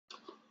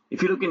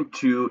If you're looking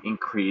to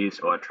increase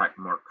or attract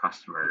more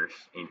customers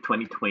in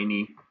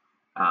 2020,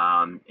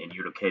 and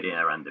you're located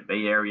around the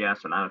Bay Area,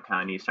 Solano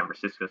County, San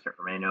Francisco,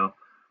 Sacramento,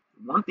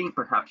 one thing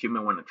perhaps you may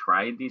want to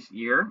try this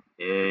year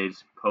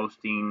is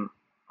posting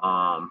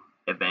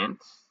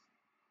events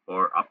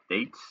or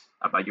updates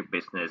about your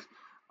business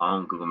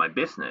on Google My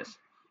Business.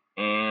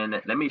 And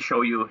let me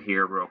show you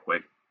here real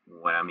quick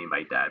what I mean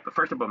by that. But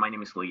first of all, my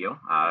name is Leo.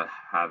 I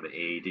have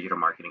a digital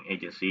marketing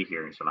agency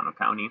here in Solano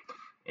County,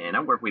 and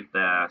I work with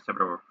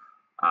several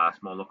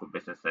small local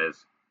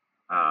businesses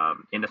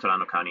in the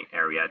Solano County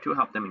area to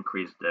help them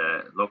increase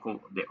the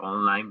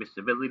online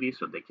visibility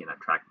so they can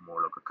attract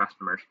more local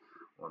customers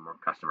or more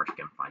customers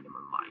can find them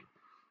online.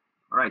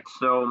 All right,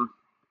 so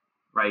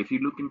right, if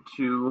you're looking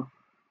to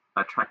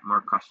attract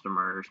more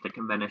customers, take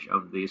advantage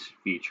of this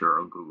feature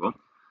on Google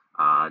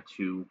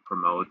to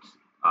promote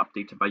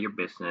updates about your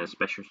business,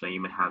 especially that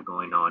you may have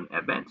going on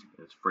events.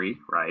 It's free,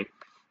 right?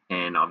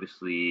 And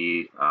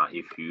obviously,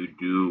 if you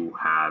do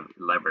have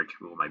leverage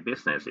Google My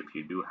Business, if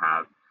you do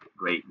have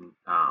great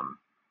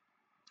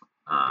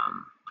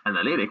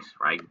analytics,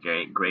 right?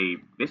 Great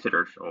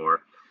visitors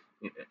or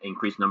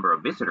increased number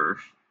of visitors,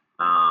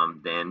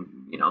 then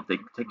they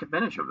take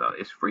advantage of that.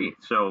 It's free.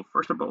 So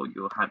first of all,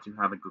 you'll have to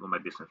have a Google My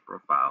Business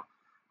profile.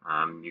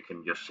 You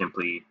can just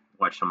simply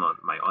watch some of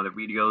my other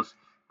videos,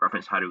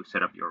 reference how to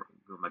set up your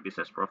Google My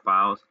Business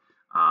profiles.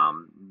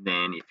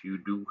 Then if you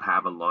do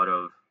have a lot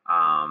of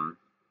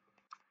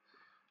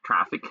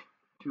traffic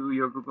to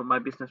your Google My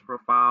Business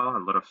profile, a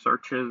lot of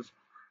searches,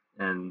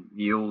 and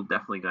you'll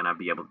definitely gonna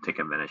be able to take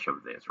advantage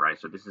of this, right?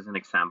 So this is an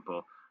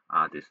example.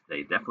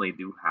 They definitely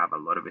do have a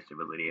lot of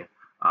visibility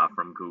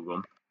from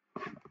Google.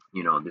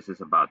 This is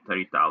about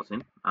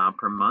 30,000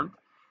 per month.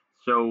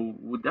 So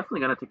we're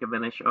definitely gonna take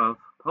advantage of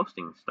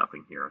posting stuff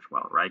in here as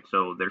well, right?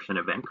 So there's an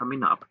event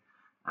coming up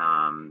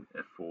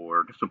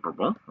for the Super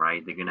Bowl,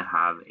 right? They're gonna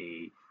have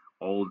a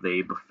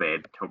all-day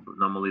buffet.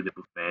 Normally, the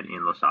buffet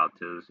in Los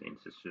Altos in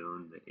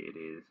Sassoon, it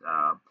is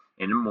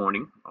in the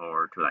morning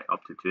or to like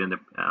up to 2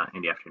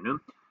 in the afternoon.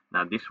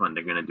 Now this one,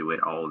 they're gonna do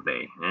it all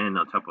day, and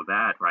on top of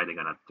that, right, they're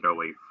gonna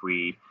throw a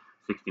free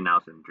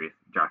 16-ounce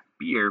draft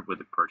beer with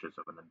the purchase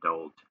of an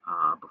adult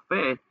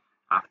buffet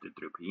after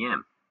 3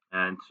 p.m.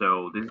 And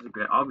so this is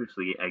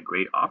obviously a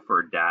great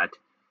offer that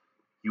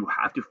you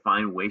have to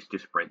find ways to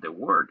spread the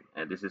word.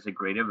 And this is a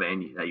great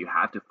event that you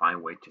have to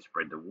find ways to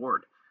spread the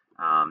word.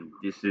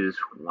 This is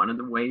one of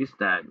the ways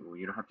that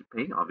you don't have to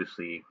pay.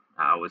 Obviously,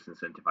 I always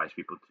incentivize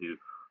people to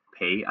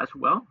pay as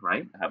well,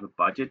 right? Have a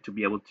budget to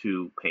be able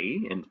to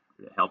pay and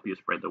help you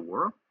spread the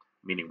word,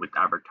 meaning with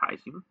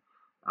advertising,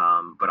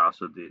 but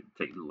also to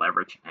take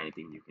leverage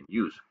anything you can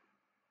use.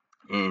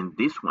 And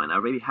this one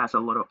already has a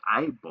lot of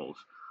eyeballs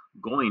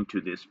going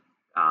to this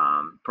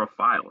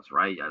profiles,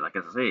 right? Like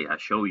I say, I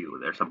show you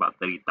there's about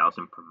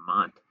 30,000 per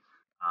month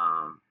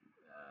um,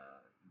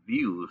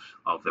 views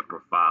of the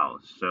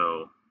profiles.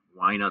 So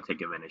why not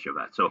take advantage of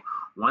that? So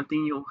one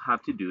thing you'll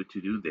have to do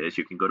this,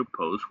 you can go to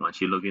post once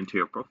you log into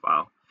your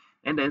profile,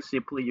 and then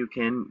simply you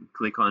can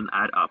click on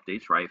add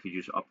updates, right? If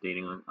you're just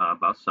updating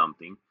about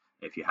something.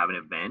 If you have an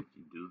event,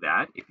 you do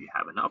that. If you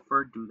have an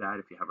offer, do that.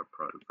 If you have a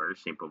product, very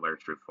simple, very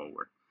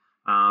straightforward.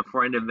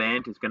 For an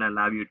event, it's going to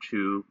allow you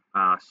to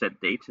set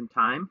dates and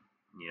time,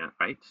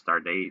 right?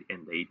 Start date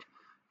and date,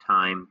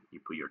 time. You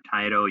put your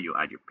title, you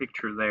add your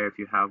picture there if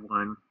you have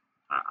one.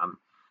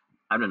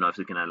 I don't know if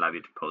it's going to allow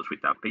you to post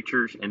without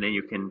pictures, and then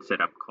you can set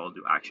up call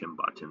to action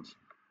buttons,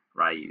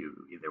 right?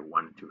 You either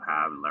want to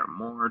have learn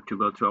more to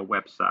go to a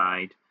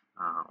website,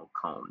 or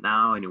call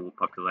now, and it will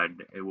populate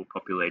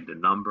the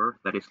number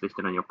that is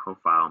listed on your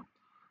profile.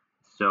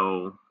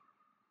 So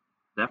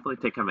definitely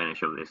take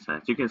advantage of this.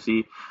 As you can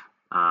see,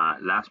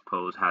 last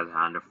post has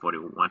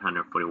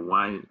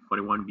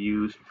 141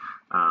 views,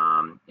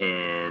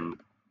 and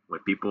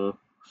with people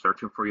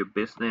searching for your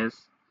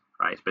business,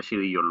 right,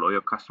 especially your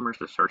loyal customers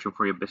that are searching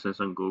for your business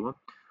on Google,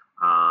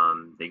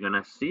 they're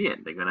gonna see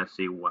it. They're gonna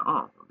see, well,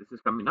 oh, this is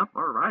coming up.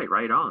 All right,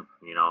 right on.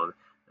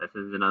 This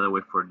is another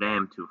way for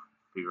them to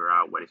figure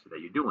out what is it that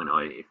you're doing.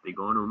 Or if they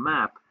go on a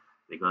map,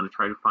 they're gonna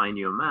try to find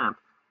your map,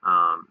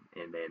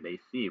 and then they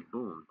see,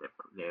 boom,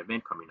 the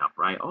event coming up,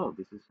 right? Oh,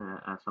 this is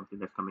something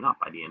that's coming up.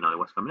 I didn't know it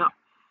was coming up.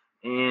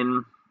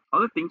 And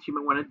other things you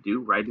may want to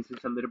do, right? This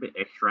is a little bit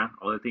extra.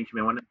 Other things you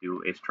may want to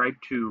do is try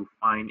to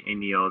find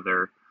any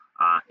other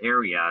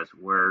areas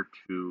where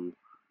to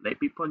let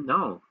people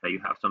know that you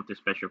have something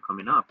special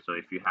coming up. So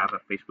if you have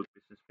a Facebook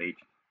business page,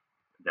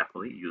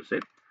 definitely use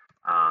it.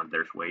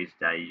 There's ways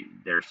that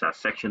there's a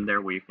section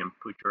there where you can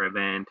put your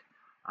event.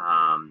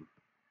 Um,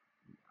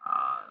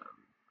 uh,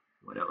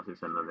 what else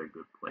is another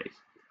good place?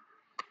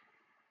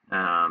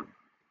 Um,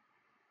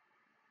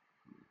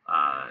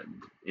 uh,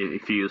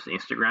 if you use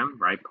Instagram,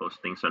 right,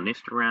 post things on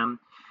Instagram.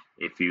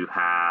 If you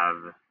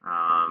have,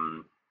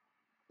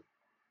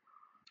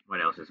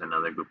 what else is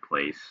another good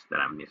place that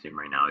I'm missing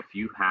right now? If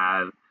you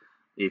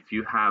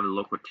have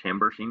local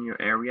chambers in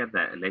your area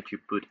that let you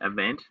put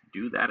events,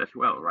 do that as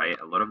well, right?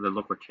 A lot of the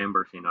local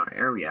chambers in our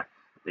area,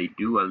 they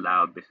do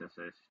allow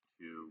businesses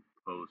to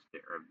post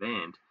their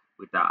event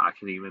without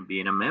actually even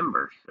being a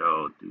member.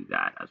 So do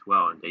that as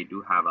well. And they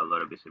do have a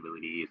lot of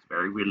visibility. It's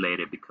very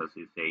related because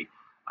it's a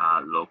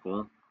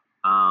local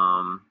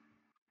um,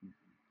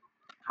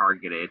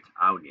 targeted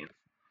audience.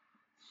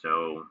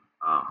 So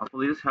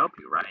hopefully this helped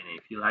you, right? And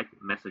if you like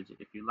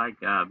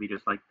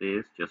videos like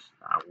this, just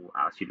I will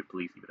ask you to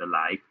please give it a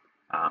like,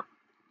 uh,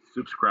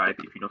 subscribe.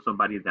 If you know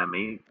somebody that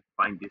may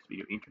find this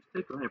video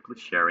interesting, go ahead and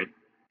please share it.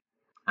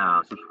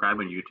 Subscribe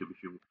on YouTube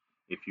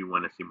if you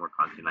want to see more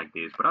content like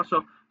this. But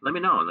also let me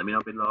know. Let me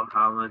know below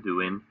how I'm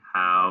doing,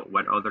 how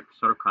what other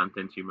sort of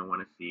content you may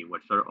want to see,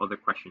 what sort of other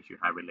questions you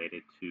have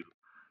related to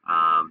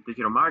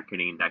digital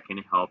marketing that can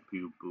help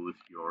you boost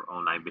your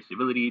online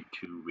visibility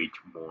to reach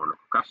more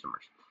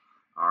customers.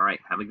 All right,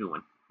 have a good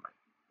one.